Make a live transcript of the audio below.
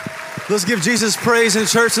Let's give Jesus praise in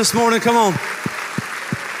church this morning. Come on.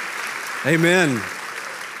 Amen.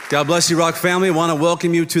 God bless you, Rock family. I want to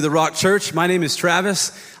welcome you to the Rock Church. My name is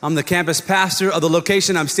Travis. I'm the campus pastor of the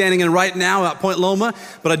location I'm standing in right now at Point Loma.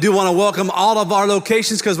 But I do want to welcome all of our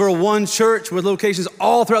locations because we're one church with locations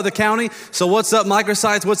all throughout the county. So what's up,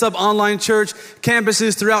 microsites? What's up, online church?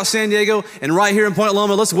 Campuses throughout San Diego and right here in Point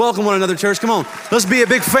Loma. Let's welcome one another, church. Come on. Let's be a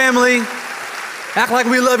big family. Act like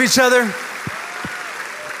we love each other.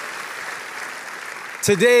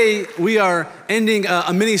 Today, we are ending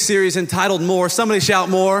a mini-series entitled More. Somebody shout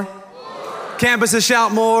more. Campuses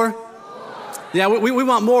shout more. Yeah, we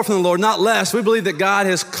want more from the Lord, not less. We believe that God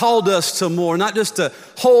has called us to more, not just to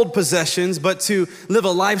hold possessions, but to live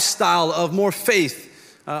a lifestyle of more faith,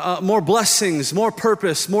 more blessings, more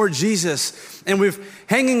purpose, more Jesus. And we're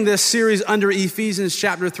hanging this series under Ephesians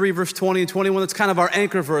chapter 3, verse 20 and 21. That's kind of our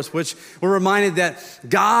anchor verse, which we're reminded that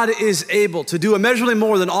God is able to do immeasurably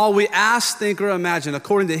more than all we ask, think, or imagine,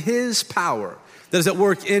 according to his power that is at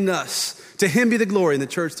work in us. To him be the glory in the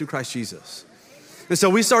church through Christ Jesus. And so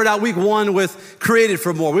we started out week 1 with created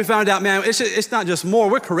for more. We found out, man, it's not just more,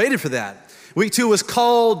 we're created for that. Week 2 was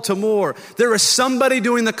called to more. There is somebody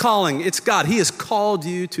doing the calling. It's God. He has called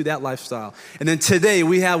you to that lifestyle. And then today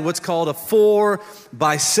we have what's called a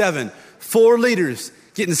 4x7. 4 leaders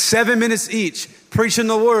getting 7 minutes each, preaching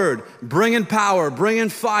the word, bringing power, bringing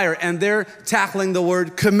fire, and they're tackling the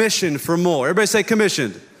word commission for more. Everybody say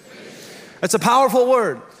commissioned. That's a powerful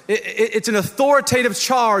word. It's an authoritative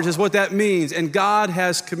charge is what that means. And God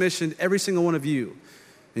has commissioned every single one of you,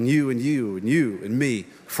 and you, and you, and you, and me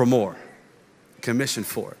for more. Commission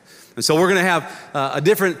for it. And so we're going to have a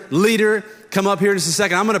different leader come up here in just a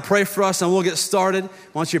second. I'm going to pray for us and we'll get started. I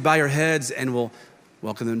want you to bow your heads and we'll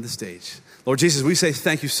welcome them to the stage. Lord Jesus, we say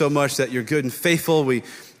thank you so much that you're good and faithful. We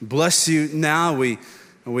bless you now. We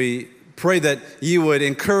pray that you would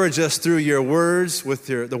encourage us through your words with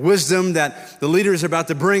the wisdom that the leaders are about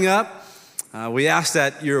to bring up. We ask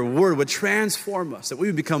that your word would transform us, that we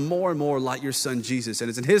would become more and more like your son, Jesus. And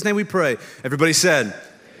it's in his name we pray. Everybody said,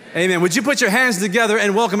 amen. Would you put your hands together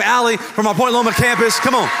and welcome Allie from our Point Loma campus?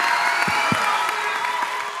 Come on.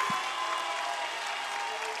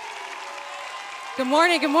 Good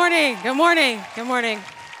morning, good morning, good morning, good morning.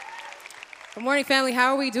 Good morning, family.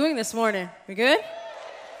 How are we doing this morning? We good?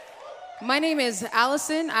 My name is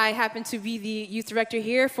Allison. I happen to be the youth director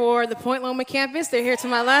here for the Point Loma campus. They're here to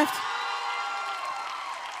my left.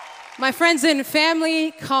 My friends and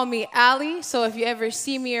family call me Allie, so if you ever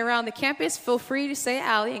see me around the campus, feel free to say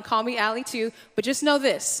Allie and call me Allie too. But just know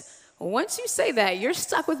this, once you say that, you're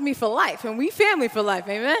stuck with me for life, and we family for life,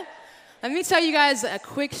 amen? Let me tell you guys a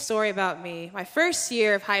quick story about me. My first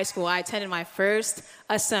year of high school, I attended my first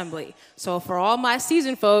assembly. So for all my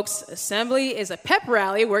seasoned folks, assembly is a pep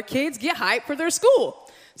rally where kids get hyped for their school.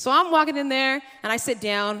 So I'm walking in there, and I sit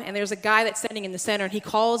down, and there's a guy that's standing in the center, and he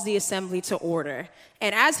calls the assembly to order.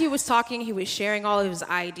 And as he was talking, he was sharing all of his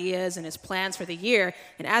ideas and his plans for the year.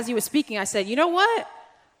 And as he was speaking, I said, you know what?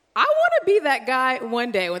 I want to be that guy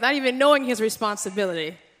one day without even knowing his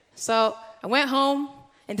responsibility. So I went home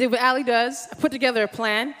and did what Allie does. I put together a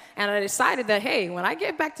plan, and I decided that, hey, when I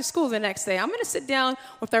get back to school the next day, I'm going to sit down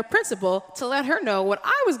with our principal to let her know what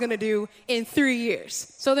I was going to do in 3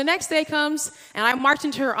 years. So the next day comes, and I march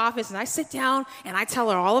into her office, and I sit down, and I tell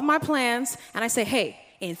her all of my plans, and I say, hey,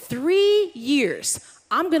 in 3 years,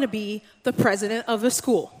 I'm going to be the president of the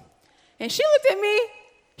school. And she looked at me.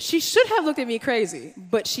 She should have looked at me crazy,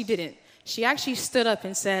 but she didn't. She actually stood up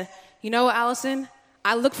and said, you know, Allison,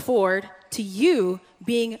 I look forward to you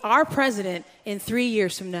being our president in 3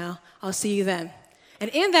 years from now. I'll see you then. And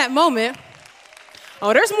in that moment,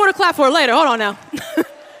 oh, there's more to clap for later. Hold on now.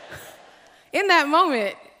 In that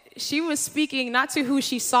moment, she was speaking not to who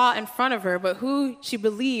she saw in front of her, but who she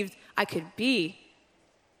believed I could be.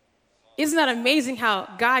 Isn't that amazing how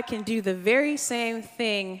God can do the very same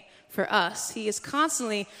thing for us? He is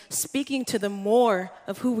constantly speaking to the more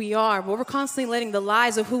of who we are, but we're constantly letting the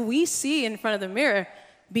lies of who we see in front of the mirror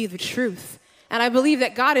be the truth. And I believe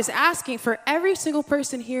that God is asking for every single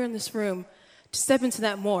person here in this room to step into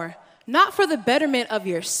that more, not for the betterment of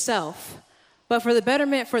yourself, but for the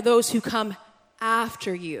betterment for those who come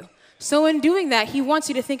after you. So in doing that, he wants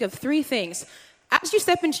you to think of 3 things. As you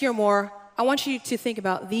step into your more, I want you to think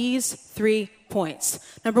about these 3 points.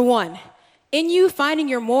 Number 1, in you finding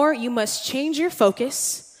your more, you must change your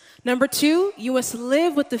focus. Number 2, you must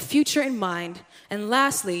live with the future in mind. And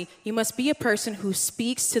lastly, you must be a person who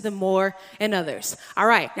speaks to the more in others. All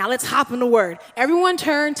right, now let's hop in the word. Everyone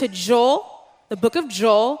turn to Joel, the book of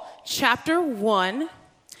Joel, chapter 1,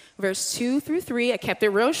 verse 2 through 3. I kept it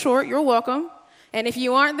real short. You're welcome. And if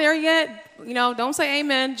you aren't there yet, don't say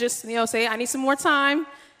amen. Just, say, I need some more time.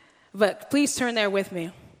 But please turn there with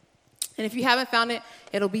me. And if you haven't found it,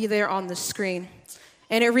 it'll be there on the screen.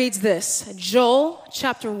 And it reads this, Joel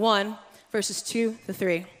chapter 1, verses 2 to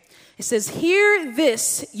 3. It says, hear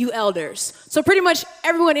this, you elders. So pretty much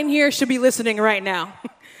everyone in here should be listening right now.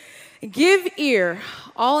 Give ear,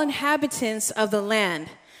 all inhabitants of the land.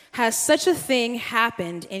 Has such a thing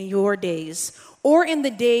happened in your days, or in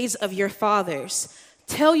the days of your fathers?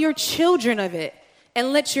 Tell your children of it,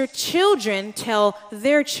 and let your children tell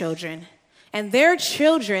their children, and their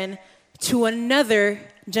children to another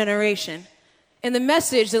generation. In the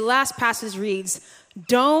Message, the last passage reads,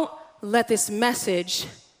 don't let this message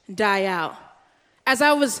die out. As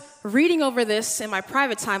I was reading over this in my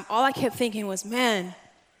private time, all I kept thinking was, man,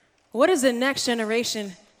 what is the next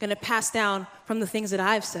generation going to pass down from the things that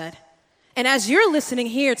I've said? And as you're listening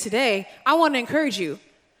here today, I want to encourage you.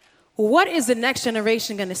 What is the next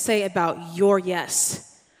generation going to say about your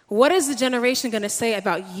yes? What is the generation going to say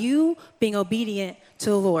about you being obedient to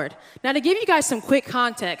the Lord? Now, to give you guys some quick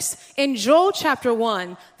context, in Joel chapter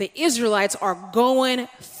 1, the Israelites are going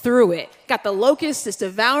through it. Got the locusts, it's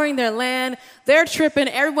devouring their land. They're tripping,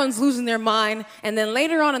 everyone's losing their mind. And then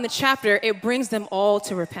later on in the chapter, it brings them all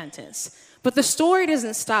to repentance. But the story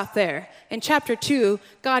doesn't stop there. In chapter 2,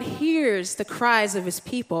 God hears the cries of his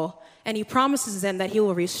people, and he promises them that he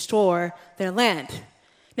will restore their land.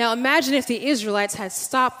 Now, imagine if the Israelites had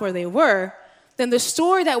stopped where they were, then the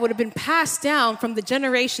story that would have been passed down from the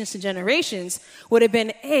generations to generations would have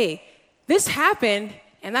been, hey, this happened,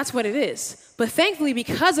 and that's what it is. But thankfully,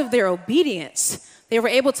 because of their obedience, they were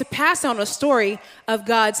able to pass down a story of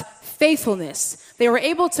God's faithfulness. They were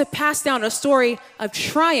able to pass down a story of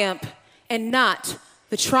triumph and not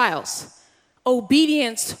the trials.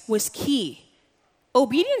 Obedience was key.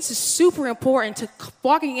 Obedience is super important to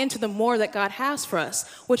walking into the more that God has for us,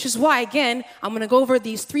 which is why, again, I'm going to go over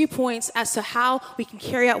these 3 points as to how we can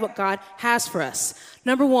carry out what God has for us.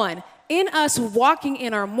 Number 1, in us walking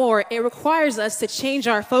in our more, it requires us to change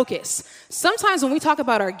our focus. Sometimes when we talk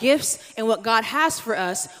about our gifts and what God has for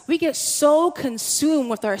us, we get so consumed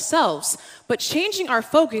with ourselves. But changing our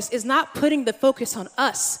focus is not putting the focus on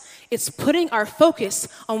us. It's putting our focus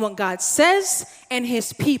on what God says and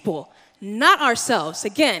his people, not ourselves.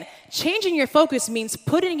 Again, changing your focus means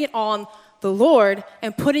putting it on the Lord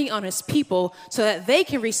and putting it on his people so that they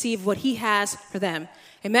can receive what he has for them.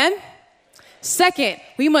 Amen? Second,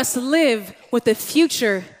 we must live with the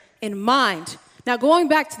future in mind. Now, going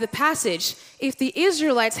back to the passage, if the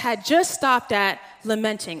Israelites had just stopped at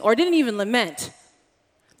lamenting or didn't even lament,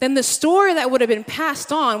 then the story that would have been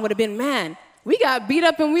passed on would have been, man, we got beat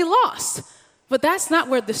up and we lost. But that's not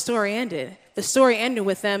where the story ended. The story ended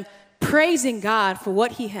with them praising God for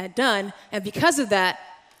what he had done. And because of that,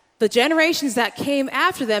 the generations that came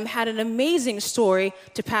after them had an amazing story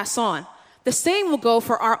to pass on. The same will go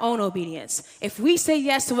for our own obedience. If we say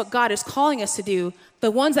yes to what God is calling us to do, the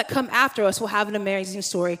ones that come after us will have an amazing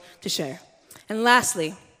story to share. And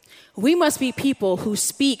lastly, we must be people who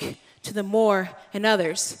speak to the more and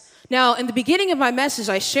others. Now, in the beginning of my message,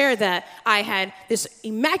 I shared that I had this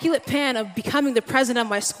immaculate plan of becoming the president of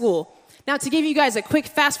my school. Now, to give you guys a quick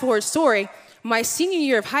fast-forward story, my senior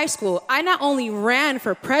year of high school, I not only ran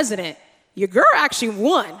for president, your girl actually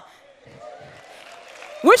won,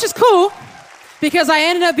 which is cool because I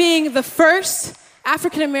ended up being the first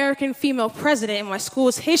African-American female president in my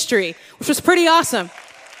school's history, which was pretty awesome.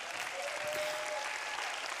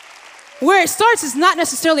 Where it starts is not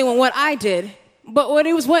necessarily on what I did, but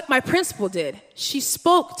what my principal did. She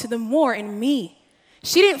spoke to the more in me.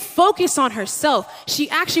 She didn't focus on herself. She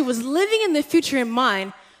actually was living in the future in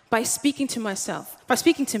mind by speaking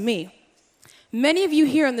to me. Many of you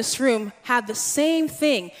here in this room have the same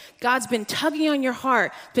thing. God's been tugging on your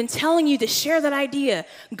heart, been telling you to share that idea,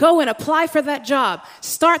 go and apply for that job,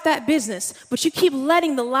 start that business, but you keep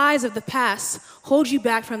letting the lies of the past hold you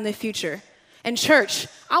back from the future. And church,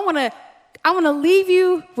 I want to leave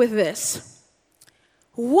you with this.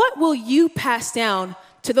 What will you pass down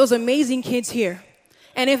to those amazing kids here?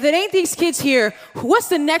 And if it ain't these kids here, what's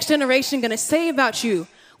the next generation going to say about you?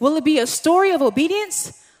 Will it be a story of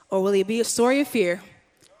obedience or will it be a story of fear?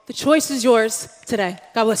 The choice is yours today.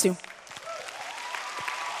 God bless you.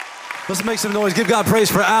 Let's make some noise. Give God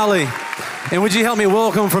praise for Allie. And would you help me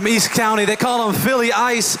welcome from East County? They call him Philly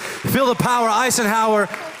Ice. Feel the power, Eisenhower.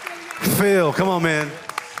 Phil, come on, man.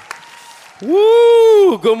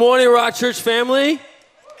 Woo! Good morning, Rock Church family.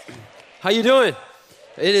 How you doing?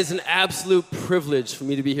 It is an absolute privilege for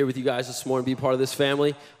me to be here with you guys this morning, be part of this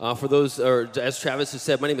family. For those, or as Travis has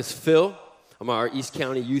said, my name is Phil. I'm our East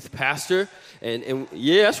County youth pastor. And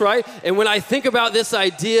yeah, that's right. And when I think about this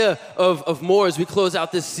idea of more as we close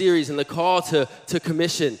out this series and the call to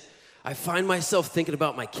commission, I find myself thinking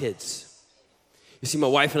about my kids. You see, my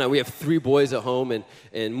wife and I, we have 3 boys at home,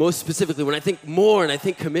 and most specifically, when I think more and I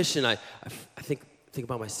think commission, I think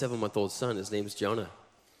about my 7-month-old son. His name's Jonah.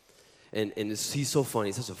 And he's so fun.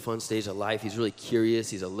 He's such a fun stage of life. He's really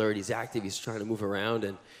curious. He's alert. He's active. He's trying to move around.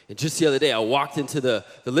 And just the other day, I walked into the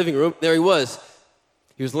living room. There he was.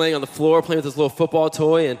 He was laying on the floor playing with his little football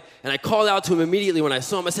toy. And I called out to him immediately when I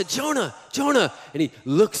saw him. I said, Jonah, Jonah. And he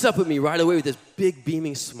looks up at me right away with this big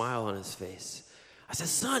beaming smile on his face. I said,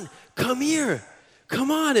 son, come here.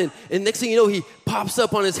 Come on. And next thing you know, he pops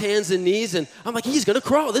up on his hands and knees. And I'm like, he's going to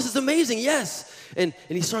crawl. This is amazing. Yes. And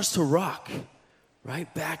he starts to rock,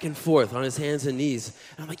 right, back and forth on his hands and knees.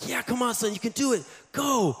 And I'm like, yeah, come on, son. You can do it.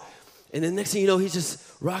 Go. And then next thing you know, he's just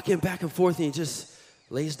rocking back and forth, and he just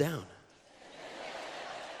lays down.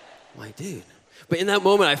 I'm like, dude. But in that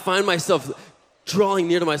moment, I find myself drawing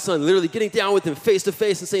near to my son, literally getting down with him face to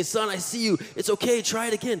face and saying, son, I see you. It's okay. Try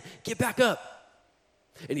it again. Get back up.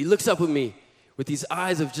 And he looks up at me with these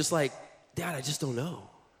eyes of just like, Dad, I just don't know.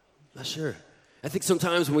 I'm not sure. I think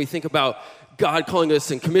sometimes when we think about God calling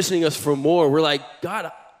us and commissioning us for more, we're like,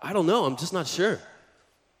 God, I don't know. I'm just not sure.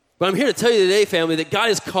 But I'm here to tell you today, family, that God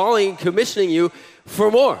is calling and commissioning you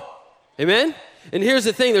for more. Amen? And here's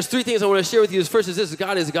the thing. There's 3 things I want to share with you. First is this.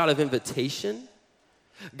 God is a God of invitation.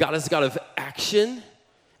 God is a God of action.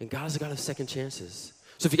 And God is a God of second chances.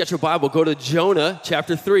 So if you got your Bible, go to Jonah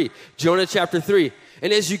chapter 3. Jonah chapter 3.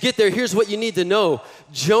 And as you get there, here's what you need to know.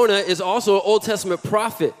 Jonah is also an Old Testament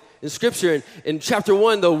prophet in Scripture. And in chapter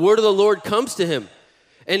 1, the word of the Lord comes to him.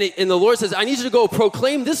 And the Lord says, I need you to go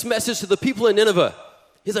proclaim this message to the people in Nineveh.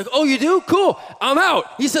 He's like, oh, you do? Cool. I'm out.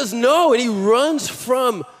 He says no, and he runs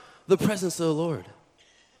from the presence of the Lord.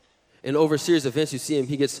 And over a series of events, you see him.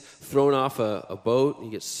 He gets thrown off a boat. And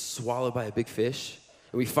he gets swallowed by a big fish.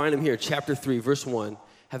 And we find him here, chapter 3, verse 1,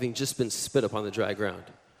 having just been spit upon the dry ground.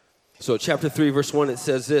 So chapter 3, verse 1, it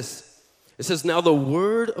says this. It says, now the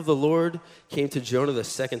word of the Lord came to Jonah the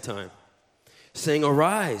second time, saying,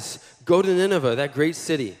 arise, go to Nineveh, that great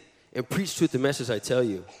city, and preach to it the message I tell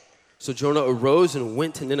you. So Jonah arose and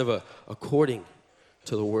went to Nineveh according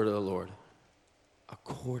to the word of the Lord.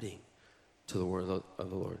 According to the word of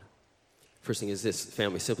the Lord. First thing is this,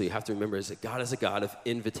 family, simply you have to remember is that God is a God of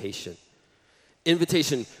invitation.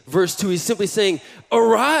 Invitation, verse 2, he's simply saying,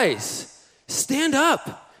 arise, stand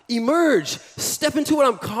up, emerge, step into what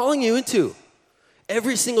I'm calling you into.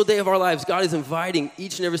 Every single day of our lives, God is inviting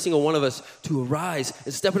each and every single one of us to arise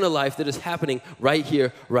and step into life that is happening right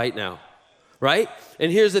here, right now. Right?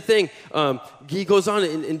 And here's the thing. He goes on,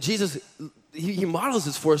 and Jesus, he models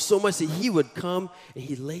this for us so much that he would come and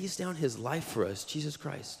he lays down his life for us, Jesus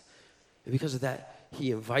Christ. And because of that,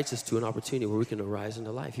 he invites us to an opportunity where we can arise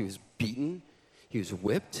into life. He was beaten. He was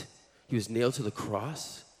whipped. He was nailed to the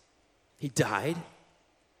cross. He died.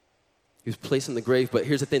 He was placed in the grave, but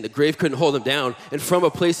here's the thing. The grave couldn't hold him down. And from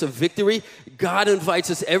a place of victory, God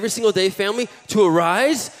invites us every single day, family, to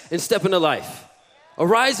arise and step into life.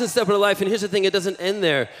 Arise and step into life. And here's the thing, it doesn't end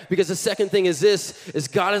there. Because the second thing is this, is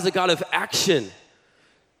God is a God of action.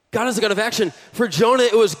 God is a God of action. For Jonah,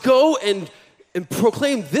 it was go and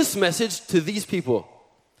proclaim this message to these people.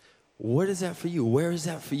 What is that for you? Where is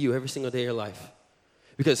that for you every single day of your life?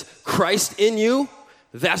 Because Christ in you,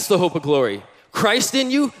 that's the hope of glory. Christ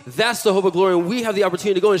in you, that's the hope of glory. And we have the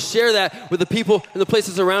opportunity to go and share that with the people and the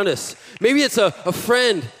places around us. Maybe it's a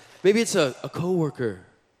friend. Maybe it's a coworker,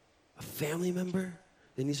 a family member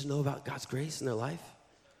that needs to know about God's grace in their life.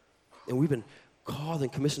 And we've been called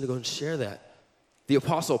and commissioned to go and share that. The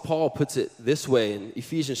Apostle Paul puts it this way in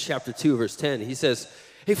Ephesians chapter 2, verse 10. He says,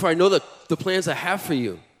 hey, for I know the plans I have for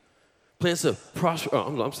you. Plans to prosper.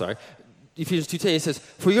 Oh, I'm sorry. Ephesians 2:10, he says,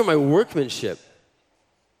 for you're my workmanship.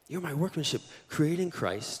 You're my workmanship, created in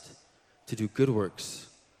Christ to do good works,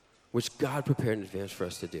 which God prepared in advance for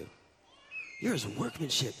us to do. You're his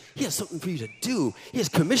workmanship. He has something for you to do. He has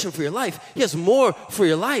commission for your life. He has more for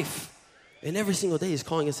your life. And every single day he's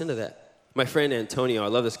calling us into that. My friend Antonio, I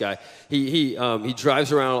love this guy. He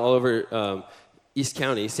drives around all over East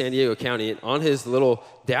County, San Diego County, and on his little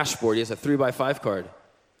dashboard, he has a 3x5 card.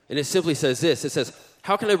 And it simply says this. It says,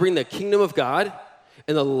 how can I bring the kingdom of God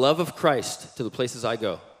and the love of Christ to the places I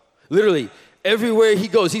go? Literally, everywhere he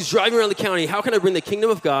goes, he's driving around the county. How can I bring the kingdom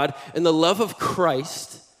of God and the love of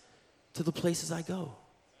Christ to the places I go?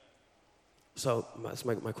 So that's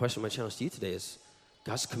my question, my challenge to you today is,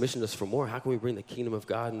 God's commissioned us for more. How can we bring the kingdom of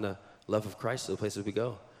God and the love of Christ to the places we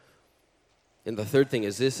go? And the third thing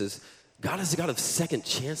is this, is God is a God of second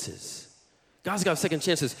chances. God's got second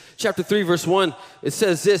chances. Chapter 3, verse 1, it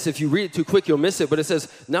says this. If you read it too quick, you'll miss it. But it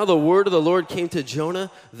says, now the word of the Lord came to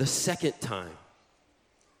Jonah the second time.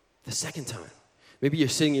 The second time. Maybe you're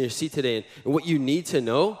sitting in your seat today, and what you need to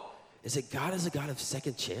know is that God is a God of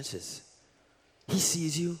second chances. He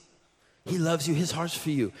sees you. He loves you. His heart's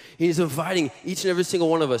for you. He's inviting each and every single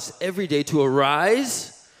one of us every day to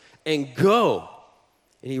arise and go.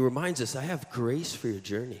 And he reminds us, I have grace for your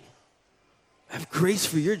journey. I have grace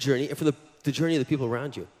for your journey and for the journey of the people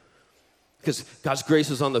around you. Because God's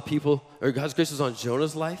grace was on the people, or God's grace was on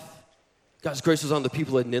Jonah's life. God's grace was on the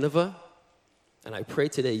people of Nineveh. And I pray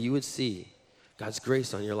today you would see God's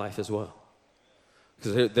grace on your life as well.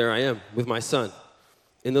 Because there I am with my son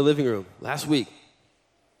in the living room last week.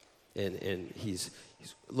 And he's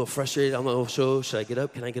a little frustrated. I'm like, oh, should I get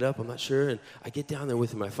up? Can I get up? I'm not sure. And I get down there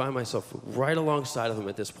with him. I find myself right alongside of him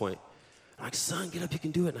at this point. I'm like, son, get up. You can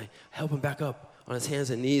do it. And I help him back up on his hands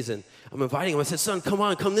and knees. And I'm inviting him. I said, son, come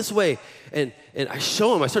on. Come this way. And I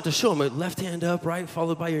show him. I start to show him my left hand up, right,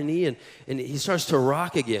 followed by your knee. And he starts to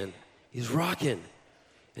rock again. He's rocking.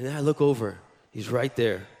 And then I look over. He's right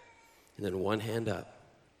there. And then one hand up,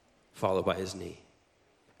 followed by his knee.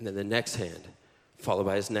 And then the next hand, followed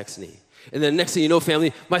by his next knee. And then next thing you know,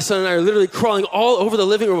 family, my son and I are literally crawling all over the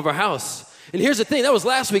living room of our house. And here's the thing, that was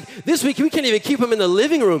last week. This week, we can't even keep him in the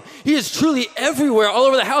living room. He is truly everywhere, all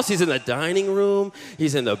over the house. He's in the dining room.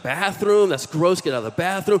 He's in the bathroom. That's gross, get out of the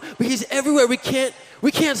bathroom. But he's everywhere. We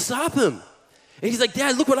can't stop him. And he's like,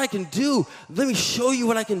 Dad, look what I can do. Let me show you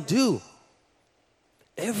what I can do.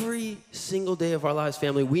 Every single day of our lives,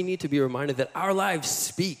 family, we need to be reminded that our lives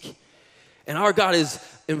speak. And our God is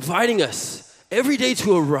inviting us every day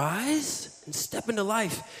to arise and step into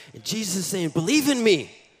life. And Jesus is saying, believe in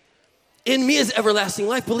me. In me is everlasting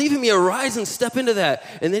life. Believe in me, arise and step into that.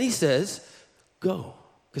 And then he says, go,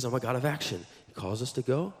 because I'm a God of action. He calls us to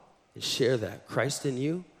go and share that. Christ in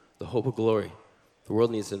you, the hope of glory. The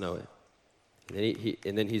world needs to know it.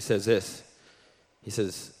 And then he says this. He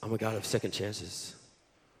says, I'm a God of second chances.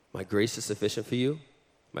 My grace is sufficient for you.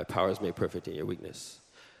 My power is made perfect in your weakness.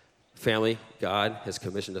 Family, God has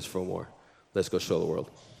commissioned us for more. Let's go show the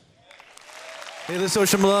world. Hey, let's show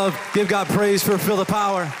some love. Give God praise for Feel the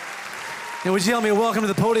Power. And would you help me welcome to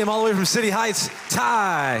the podium all the way from City Heights,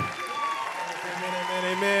 Ty.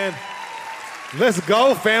 Amen, amen. Let's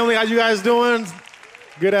go, family. How you guys doing?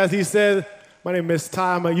 Good, as he said. My name is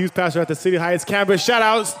Ty. I'm a youth pastor at the City Heights campus. Shout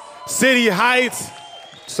outs, City Heights.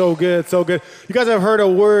 So good, so good. You guys have heard a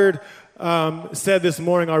word said this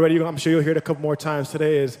morning already. I'm sure you'll hear it a couple more times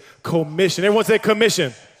today, is commission. Everyone say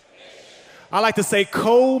commission. I like to say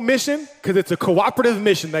co-mission because it's a cooperative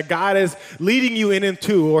mission that God is leading you in and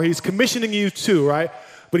to, or he's commissioning you to, right?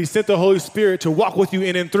 But he sent the Holy Spirit to walk with you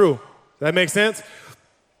in and through. Does that make sense?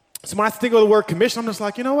 So when I think of the word commission, I'm just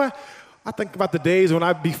like, you know what? I think about the days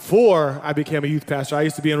when before I became a youth pastor. I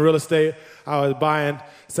used to be in real estate. I was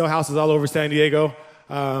sell houses all over San Diego.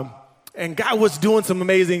 And God was doing some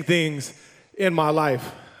amazing things in my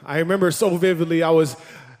life. I remember so vividly,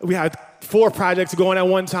 we had 4 projects going at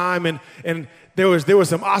one time, and there was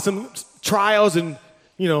some awesome trials and,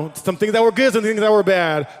 you know, some things that were good, some things that were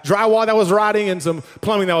bad, drywall that was rotting, and some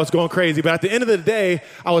plumbing that was going crazy. But at the end of the day,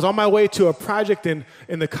 I was on my way to a project in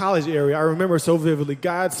the college area. I remember so vividly,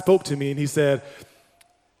 God spoke to me and he said,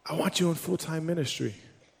 I want you in full-time ministry.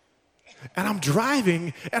 And I'm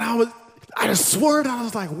driving, and I just swerved. I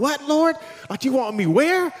was like, what, Lord? Like, you want me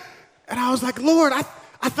where? And I was like, Lord, I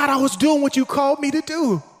thought I was doing what you called me to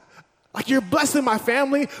do. Like, you're blessing my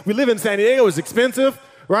family. We live in San Diego. It's expensive,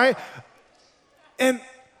 right? And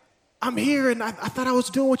I'm here, and I thought I was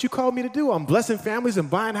doing what you called me to do. I'm blessing families and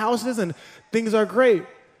buying houses, and things are great. A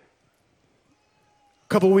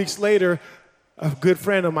couple weeks later, a good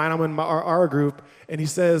friend of mine, I'm in our group, and he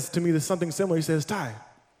says to me something similar. He says, Ty,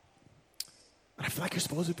 I feel like you're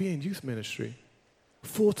supposed to be in youth ministry,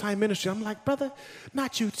 full-time ministry. I'm like, brother,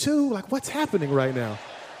 not you too. Like, what's happening right now?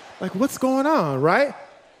 Like, what's going on, right?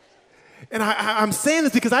 And I'm saying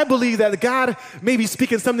this because I believe that God may be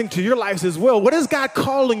speaking something to your lives as well. What is God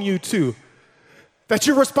calling you to? That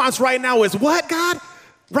your response right now is, what, God?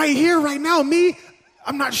 Right here, right now, me?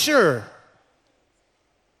 I'm not sure.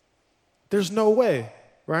 There's no way,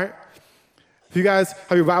 right? If you guys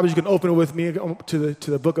have your Bibles, you can open it with me to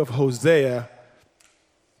the book of Hosea.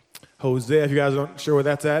 Hosea, if you guys aren't sure where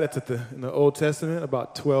that's at, it's in the Old Testament,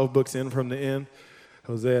 about 12 books in from the end.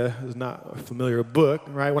 Hosea is not a familiar book,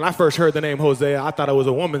 right? When I first heard the name Hosea, I thought it was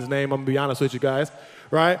a woman's name. I'm going to be honest with you guys,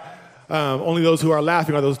 right? Only those who are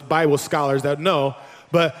laughing are those Bible scholars that know.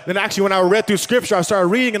 But then actually when I read through Scripture, I started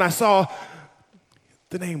reading and I saw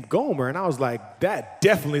the name Gomer. And I was like, that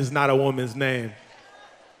definitely is not a woman's name.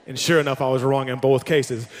 And sure enough, I was wrong in both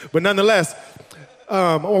cases. But nonetheless,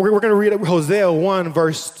 we're going to read Hosea 1,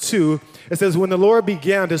 verse 2. It says, when the Lord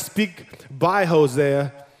began to speak by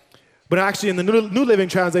Hosea, but actually in the New Living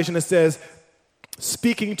Translation, it says,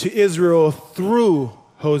 speaking to Israel through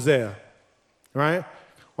Hosea, right?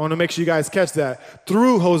 I want to make sure you guys catch that.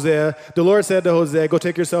 Through Hosea, the Lord said to Hosea, go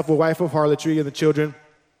take yourself a wife of harlotry and the children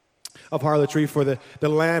of harlotry, for the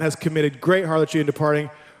land has committed great harlotry in departing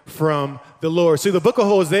from the Lord. See, the book of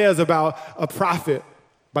Hosea is about a prophet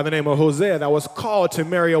by the name of Hosea that was called to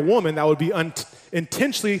marry a woman that would be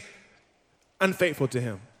intentionally unfaithful to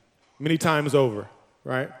him many times over,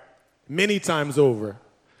 right? Many times over.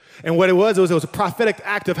 And what it was a prophetic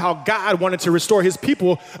act of how God wanted to restore his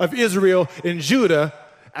people of Israel and Judah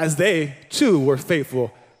as they, too, were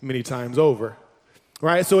faithful many times over,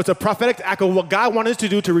 right? So it's a prophetic act of what God wanted to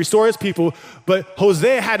do to restore his people, but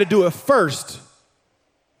Hosea had to do it first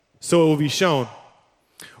so it will be shown.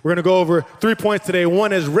 We're going to go over 3 points today.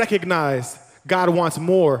 One is recognize God wants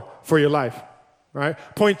more for your life, right?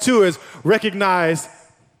 Point 2 is represent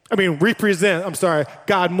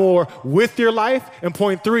God more with your life. And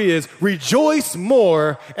point 3 is rejoice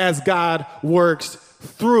more as God works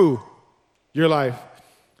through your life.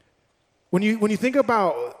 When you think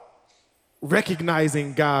about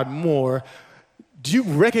recognizing God more, do you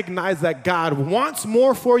recognize that God wants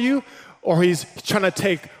more for you, or he's trying to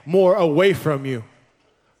take more away from you?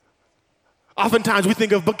 Oftentimes we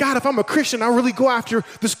think of, but God, if I'm a Christian, I really go after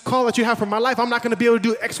this call that you have for my life, I'm not going to be able to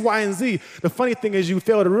do X, Y, and Z. The funny thing is you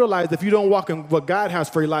fail to realize that if you don't walk in what God has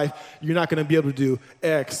for your life, you're not going to be able to do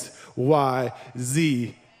X, Y,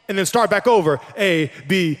 Z. And then start back over, A,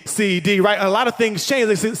 B, C, D, right? A lot of things change.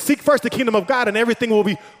 They say, seek first the kingdom of God and everything will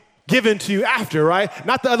be given to you after, right?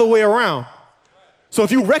 Not the other way around. So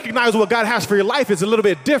if you recognize what God has for your life, it's a little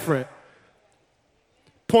bit different.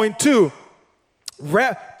 Point 2,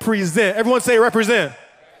 represent. Everyone say represent.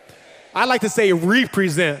 I like to say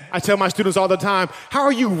represent. I tell my students all the time, how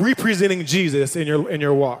are you representing Jesus in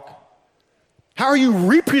your walk? How are you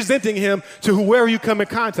representing him to whoever you come in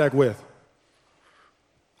contact with?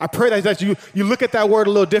 I pray that you look at that word a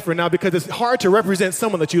little different now, because it's hard to represent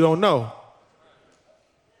someone that you don't know.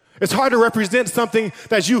 It's hard to represent something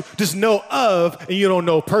that you just know of and you don't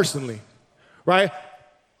know personally, right?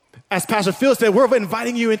 As Pastor Phil said, we're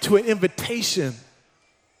inviting you into an invitation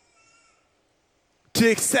to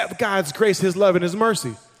accept God's grace, his love, and his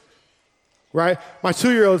mercy, right? My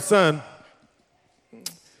 2-year-old son,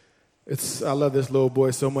 I love this little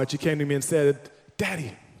boy so much. He came to me and said,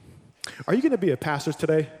 Daddy, are you going to be a pastor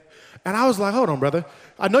today? And I was like, hold on, brother.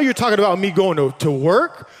 I know you're talking about me going to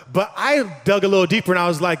work, but I dug a little deeper and I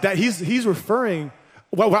was like, that he's referring,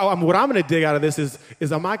 what I'm going to dig out of this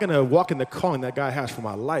is am I going to walk in the calling that God has for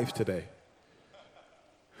my life today?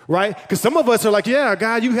 Right? Because some of us are like, yeah,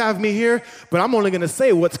 God, you have me here, but I'm only going to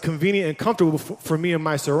say what's convenient and comfortable for me and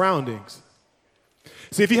my surroundings.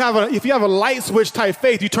 See, if you have a light switch type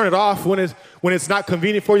faith, you turn it off when it's not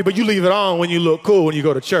convenient for you, but you leave it on when you look cool when you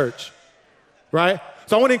go to church, right?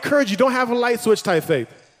 So I want to encourage you, don't have a light switch type faith,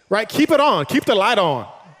 right? Keep it on. Keep the light on,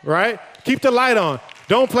 right? Keep the light on.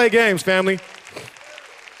 Don't play games, family.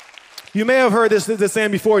 You may have heard this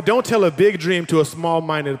saying before, don't tell a big dream to a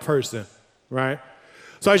small-minded person, right?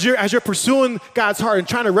 So as you're pursuing God's heart and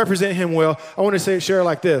trying to represent him well, I want to share it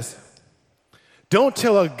like this. Don't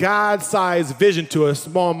tell a God-sized vision to a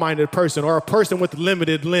small-minded person or a person with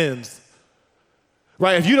limited lens,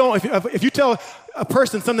 right? If you tell a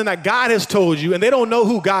person something that God has told you and they don't know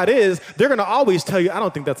who God is, they're going to always tell you, I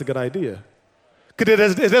don't think that's a good idea,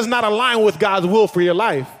 because it does not align with God's will for your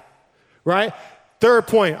life, right? Third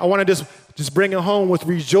point, I want to just bring it home with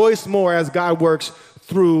rejoice more as God works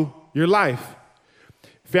through your life.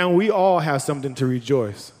 Family, we all have something to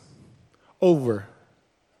rejoice over.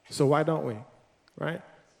 So why don't we, right?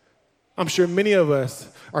 I'm sure many of us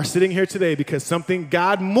are sitting here today because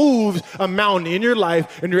God moved a mountain in your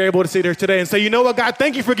life and you're able to sit here today and say, you know what, God,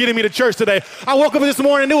 thank you for getting me to church today. I woke up this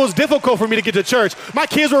morning and it was difficult for me to get to church. My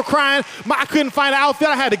kids were crying. I couldn't find an outfit.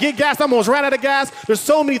 I had to get gas. I almost ran out of gas. There's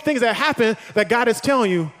so many things that happen that God is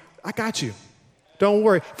telling you, I got you. Don't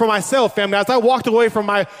worry. For myself, family, as I walked away from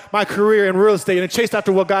my career in real estate and chased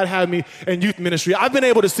after what God had me in youth ministry, I've been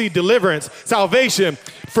able to see deliverance, salvation,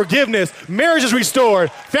 forgiveness, marriages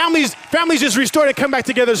restored, families just restored and come back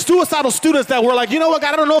together, suicidal students that were like, you know what,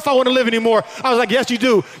 God, I don't know if I want to live anymore. I was like, yes, you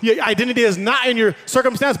do. Your identity is not in your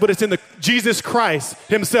circumstance, but it's in Jesus Christ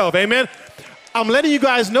himself. Amen? I'm letting you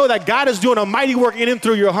guys know that God is doing a mighty work in and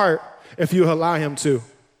through your heart if you allow him to.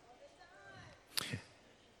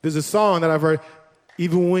 There's a song that I've heard.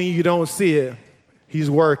 Even when you don't see it, he's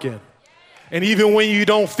working. And even when you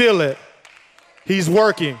don't feel it, He's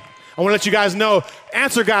working. I want to let you guys know,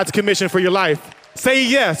 answer God's commission for your life. Say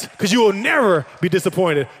yes, because you will never be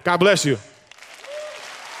disappointed. God bless you.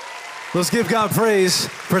 Let's give God praise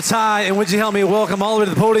for Ty, and would you help me welcome all the way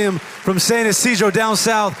to the podium from San Ysidro down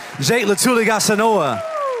south, Jake Latuligasanoa.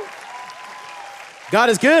 God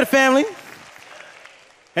is good, family.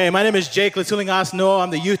 Hey, my name is Jake Latuligasanoa. I'm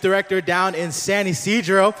the youth director down in San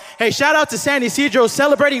Ysidro. Hey, shout out to San Ysidro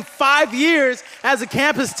celebrating 5 years as a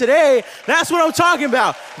campus today. That's what I'm talking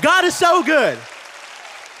about. God is so good.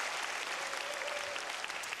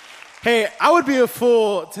 Hey, I would be a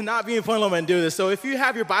fool to not be in Point Loma and do this. So if you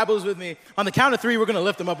have your Bibles with me, on the count of 3, we're going to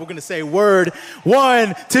lift them up. We're going to say word.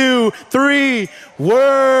 1, 2, 3,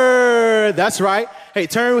 word. That's right. Hey,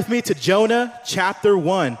 turn with me to Jonah chapter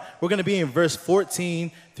 1. We're going to be in verse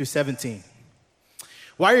 14 through 17.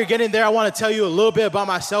 While you're getting there, I want to tell you a little bit about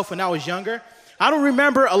myself when I was younger. I don't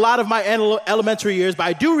remember a lot of my elementary years, but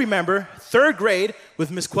I do remember 3rd grade with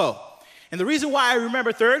Miss Quo. And the reason why I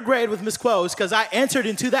remember 3rd grade with Miss Quo is because I entered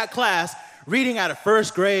into that class reading at a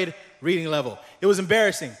 1st grade reading level. It was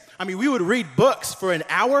embarrassing. I mean, we would read books for an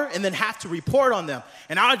hour and then have to report on them.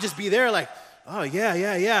 And I would just be there like, oh, yeah.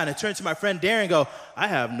 And I turned to my friend Darren and go, I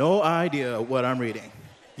have no idea what I'm reading.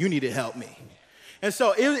 You need to help me. And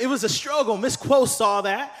so it was a struggle. Miss Quo saw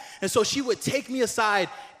that. And so she would take me aside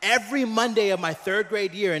every Monday of my 3rd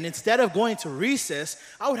grade year. And instead of going to recess,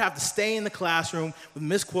 I would have to stay in the classroom with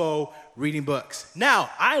Miss Quo reading books. Now,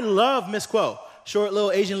 I love Miss Quo. Short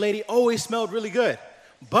little Asian lady, always smelled really good.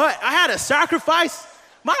 But I had to sacrifice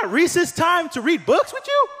my recess time to read books with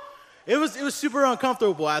you. It was super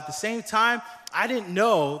uncomfortable. At the same time, I didn't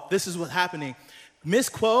know this is what's happening. Miss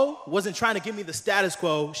Quo wasn't trying to give me the status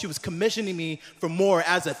quo. She was commissioning me for more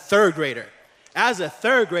as a 3rd grader. As a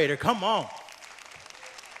 3rd grader, come on.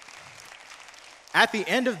 At the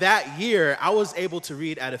end of that year, I was able to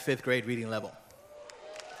read at a 5th grade reading level.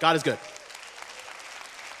 God is good.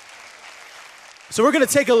 So we're going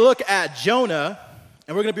to take a look at Jonah,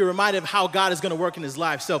 and we're going to be reminded of how God is going to work in his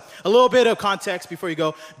life. So a little bit of context before you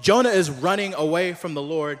go. Jonah is running away from the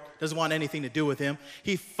Lord, doesn't want anything to do with him.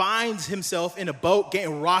 He finds himself in a boat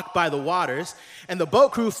getting rocked by the waters, and the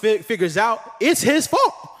boat crew figures out it's his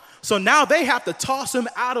fault. So now they have to toss him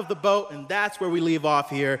out of the boat, and that's where we leave off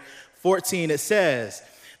here. 14, it says,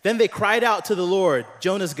 then they cried out to the Lord,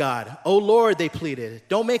 Jonah's God. "O Lord," they pleaded,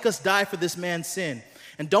 "don't make us die for this man's sin,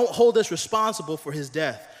 and don't hold us responsible for his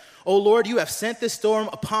death. O Lord, you have sent this storm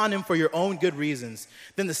upon him for your own good reasons."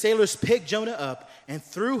 Then the sailors picked Jonah up and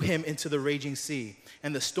threw him into the raging sea,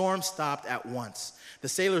 and the storm stopped at once. The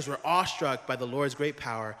sailors were awestruck by the Lord's great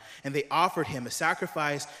power, and they offered him a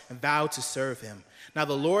sacrifice and vowed to serve him. Now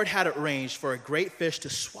the Lord had arranged for a great fish to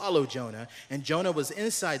swallow Jonah, and Jonah was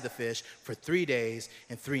inside the fish for 3 days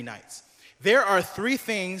and 3 nights. There are 3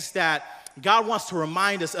 things that God wants to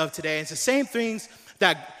remind us of today. It's the same things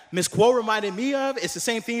that Ms. Quo reminded me of. It's the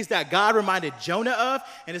same things that God reminded Jonah of,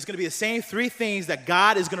 and it's going to be the same 3 things that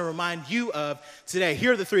God is going to remind you of today.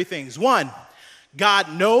 Here are the 3 things. 1,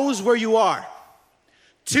 God knows where you are.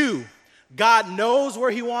 2, God knows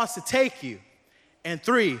where he wants to take you. And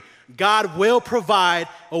 3, God will provide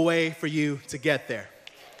a way for you to get there.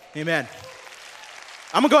 Amen.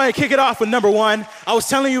 I'm going to go ahead and kick it off with number 1. I was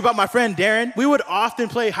telling you about my friend Darren. We would often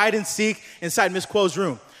play hide and seek inside Miss Quo's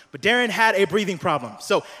room. But Darren had a breathing problem.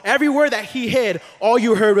 So everywhere that he hid, all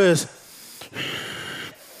you heard was,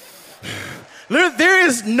 there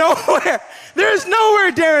is nowhere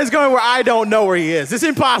Darren's going where I don't know where he is. It's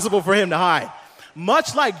impossible for him to hide.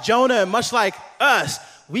 Much like Jonah and much like us,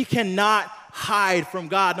 we cannot hide from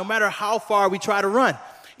God no matter how far we try to run.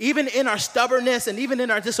 Even in our stubbornness and even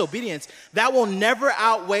in our disobedience, that will never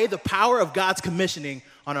outweigh the power of God's commissioning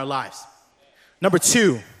on our lives. Number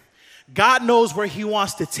 2, God knows where he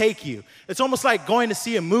wants to take you. It's almost like going to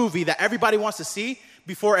see a movie that everybody wants to see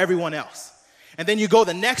before everyone else. And then you go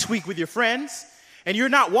the next week with your friends, and you're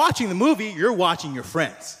not watching the movie, you're watching your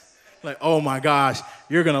friends. Like, oh my gosh,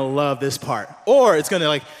 you're going to love this part. Or it's going to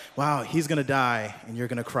like, wow, he's going to die, and you're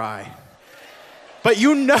going to cry. But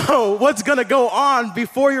you know what's going to go on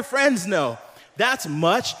before your friends know. That's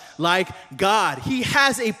much like God. He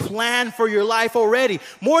has a plan for your life already,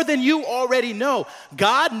 more than you already know.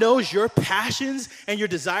 God knows your passions and your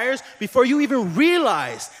desires before you even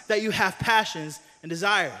realize that you have passions and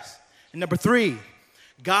desires. And number 3,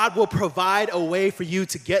 God will provide a way for you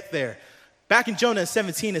to get there. Back in Jonah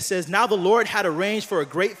 17, it says, now the Lord had arranged for a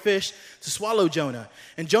great fish to swallow Jonah.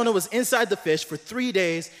 And Jonah was inside the fish for 3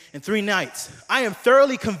 days and 3 nights. I am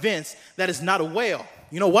thoroughly convinced that it's not a whale.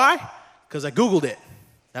 You know why? Because I Googled it.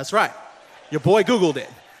 That's right. Your boy Googled it.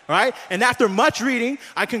 All right? And after much reading,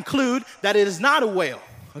 I conclude that it is not a whale.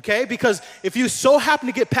 okay? Because if you so happen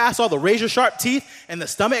to get past all the razor sharp teeth and the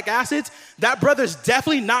stomach acids, that brother's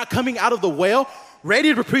definitely not coming out of the whale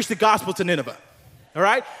ready to preach the gospel to Nineveh, all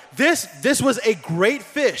right? This was a great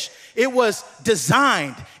fish. It was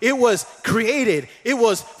designed, it was created, it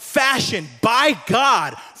was fashioned by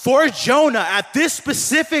God for Jonah at this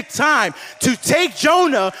specific time to take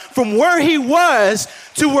Jonah from where he was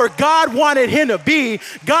to where God wanted him to be.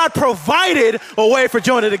 God provided a way for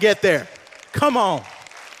Jonah to get there. Come on.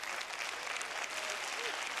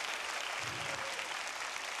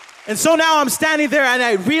 And so now I'm standing there and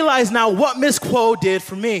I realize now what Miss Quo did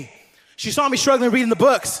for me. She saw me struggling reading the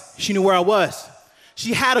books. She knew where I was.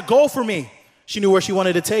 She had a goal for me. She knew where she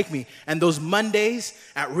wanted to take me. And those Mondays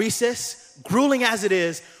at recess, grueling as it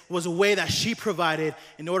is, was a way that she provided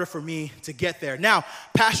in order for me to get there. Now,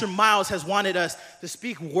 Pastor Miles has wanted us to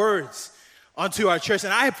speak words onto our church,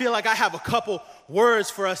 and I feel like I have a couple words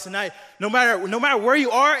for us tonight. No matter where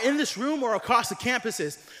you are in this room or across the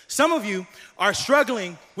campuses, some of you are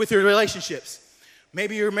struggling with your relationships.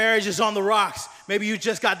 Maybe your marriage is on the rocks. Maybe you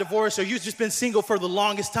just got divorced or you've just been single for the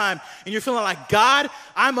longest time and you're feeling like, God,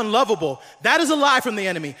 I'm unlovable. That is a lie from the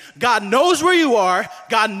enemy. God knows where you are.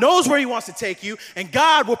 God knows where he wants to take you, and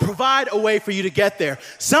God will provide a way for you to get there.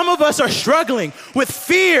 Some of us are struggling with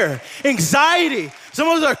fear, anxiety. Some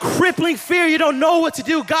of us are crippling fear. You don't know what to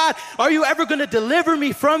do. God, are you ever going to deliver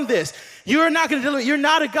me from this? You're not going to deliver. You're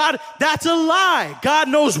not a God. That's a lie. God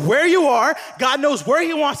knows where you are. God knows where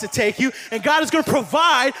he wants to take you. And God is going to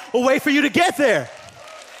provide a way for you to get there.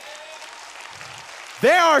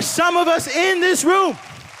 There are some of us in this room.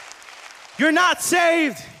 You're not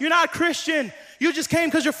saved. You're not Christian. You just came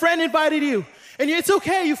because your friend invited you. And it's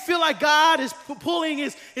okay. You feel like God is pulling,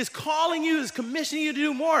 is calling you, is commissioning you to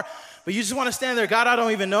do more. But you just want to stand there. God, I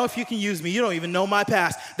don't even know if you can use me. You don't even know my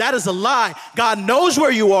past. That is a lie. God knows where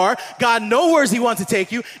you are. God knows where he wants to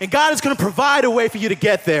take you. And God is going to provide a way for you to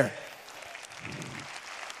get there.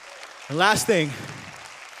 And last thing,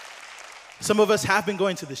 some of us have been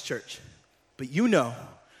going to this church, but you know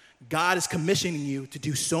God is commissioning you to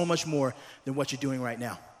do so much more than what you're doing right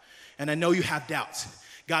now. And I know you have doubts.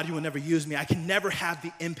 God, you will never use me. I can never have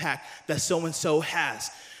the impact that so-and-so has.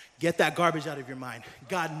 Get that garbage out of your mind.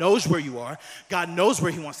 God knows where you are. God knows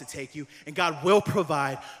where he wants to take you. And God will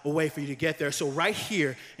provide a way for you to get there. So right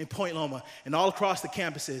here in Point Loma and all across the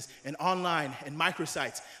campuses and online and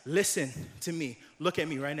microsites, listen to me. Look at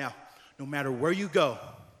me right now. No matter where you go,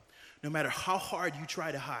 no matter how hard you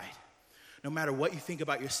try to hide, no matter what you think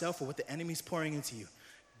about yourself or what the enemy's pouring into you,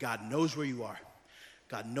 God knows where you are.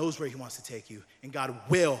 God knows where he wants to take you. And God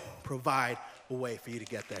will provide a way for you to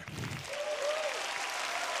get there.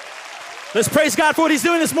 Let's praise God for what he's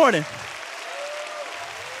doing this morning.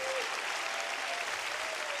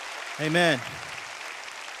 Amen.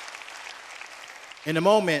 In a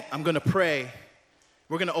moment, I'm going to pray.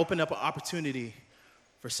 We're going to open up an opportunity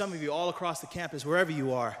for some of you all across the campus, wherever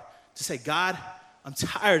you are, to say, God, I'm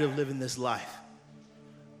tired of living this life.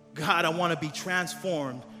 God, I want to be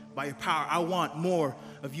transformed by your power. I want more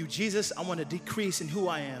of you. Jesus, I want to decrease in who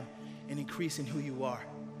I am and increase in who you are.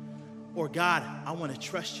 Or God, I want to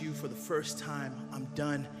trust you for the first time. I'm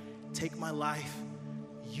done. Take my life,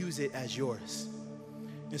 use it as yours.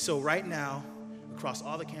 And so right now, across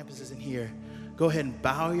all the campuses in here, go ahead and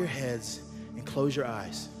bow your heads and close your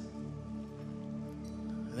eyes.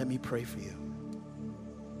 Let me pray for you.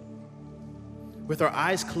 With our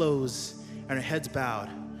eyes closed and our heads bowed,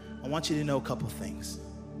 I want you to know a couple things.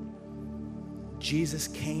 Jesus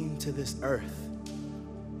came to this earth.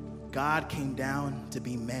 God came down to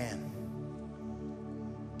be man.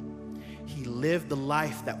 He lived the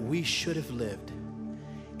life that we should have lived,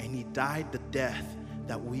 and he died the death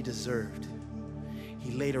that we deserved.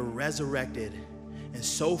 He later resurrected and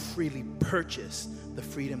so freely purchased the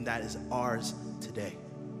freedom that is ours today.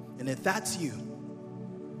 And if that's you,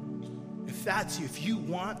 if you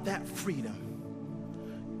want that freedom,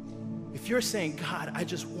 if you're saying, God, I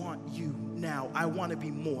just want you now, I want to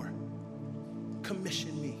be more,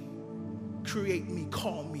 commission me, create me,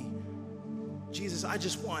 call me. Jesus, I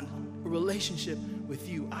just want a relationship with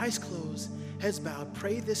you. Eyes closed, heads bowed,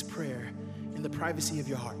 pray this prayer in the privacy of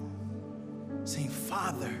your heart, saying,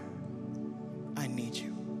 Father, I need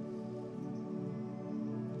you.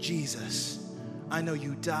 Jesus, I know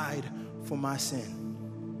you died for my sin.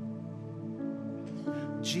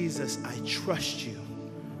 Jesus, I trust you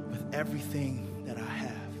with everything that I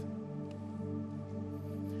have.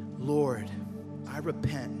 Lord, I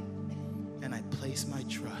repent and I place my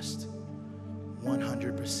trust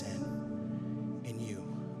 100% in you.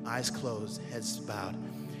 Eyes closed, heads bowed.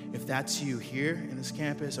 If that's you here in this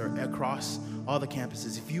campus or across all the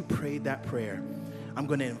campuses, if you prayed that prayer, I'm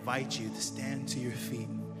going to invite you to stand to your feet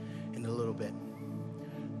in a little bit.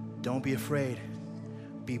 Don't be afraid.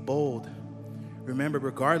 Be bold. Remember,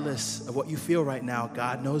 regardless of what you feel right now,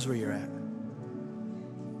 God knows where you're at.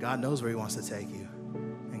 God knows where he wants to take you.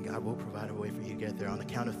 And God will provide a way for you to get there. On the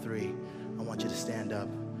count of 3, I want you to stand up.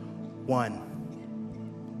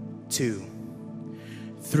 1, 2,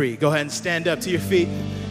 3. Go ahead and stand up to your feet.